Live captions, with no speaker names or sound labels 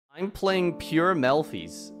I'm playing pure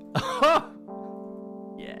Melffys.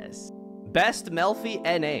 Yes. Best Melffy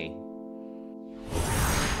NA.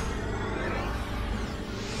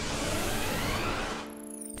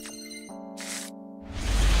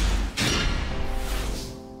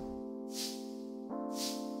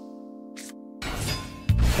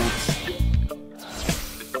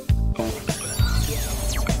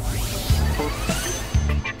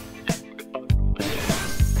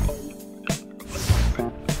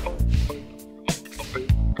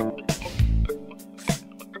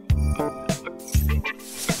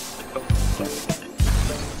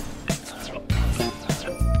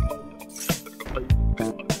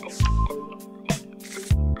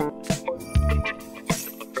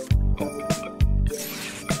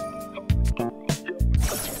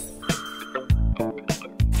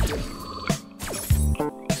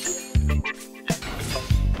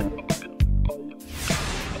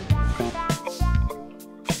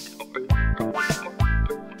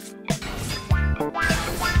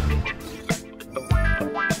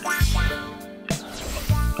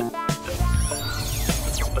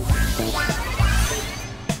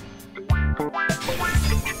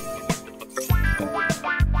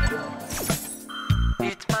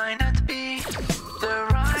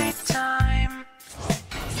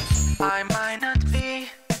 I might not be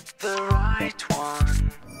the right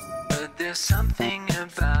one, but there's something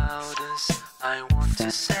about us I want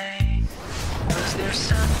to say, 'cause there's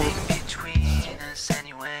something between us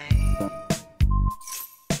anyway.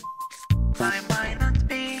 I might not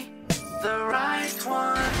be the right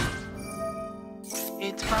one,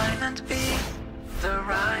 it might not be the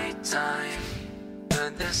right time,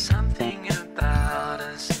 but there's something about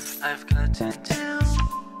us I've got to do.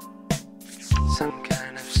 Some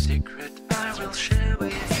kind of secret I will share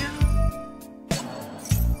with you.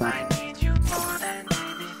 I need you more than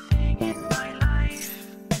anything in my life.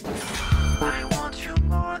 I want you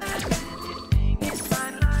more than anything in my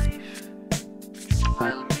life.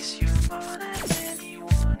 I'll miss you more than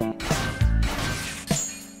anyone in my life.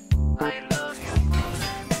 I love you more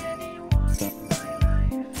than anyone in my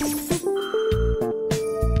life.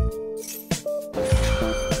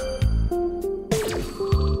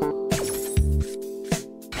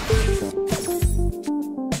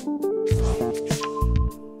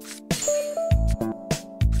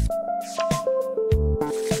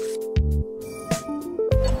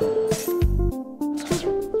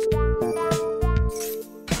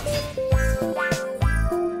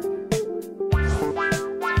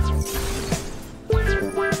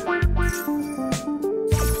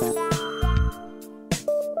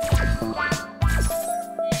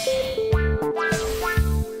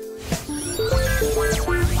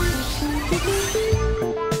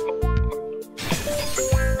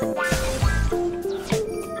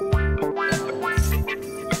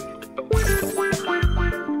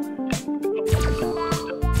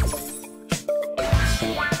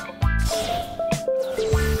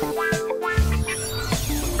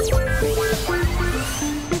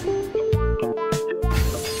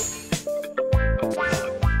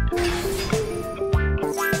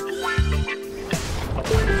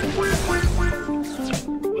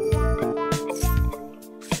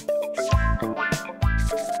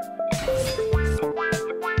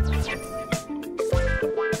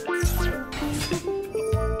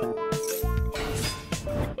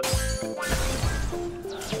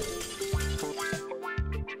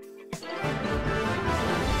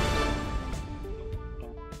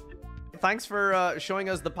 Thanks for showing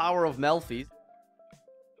us the power of Melffys.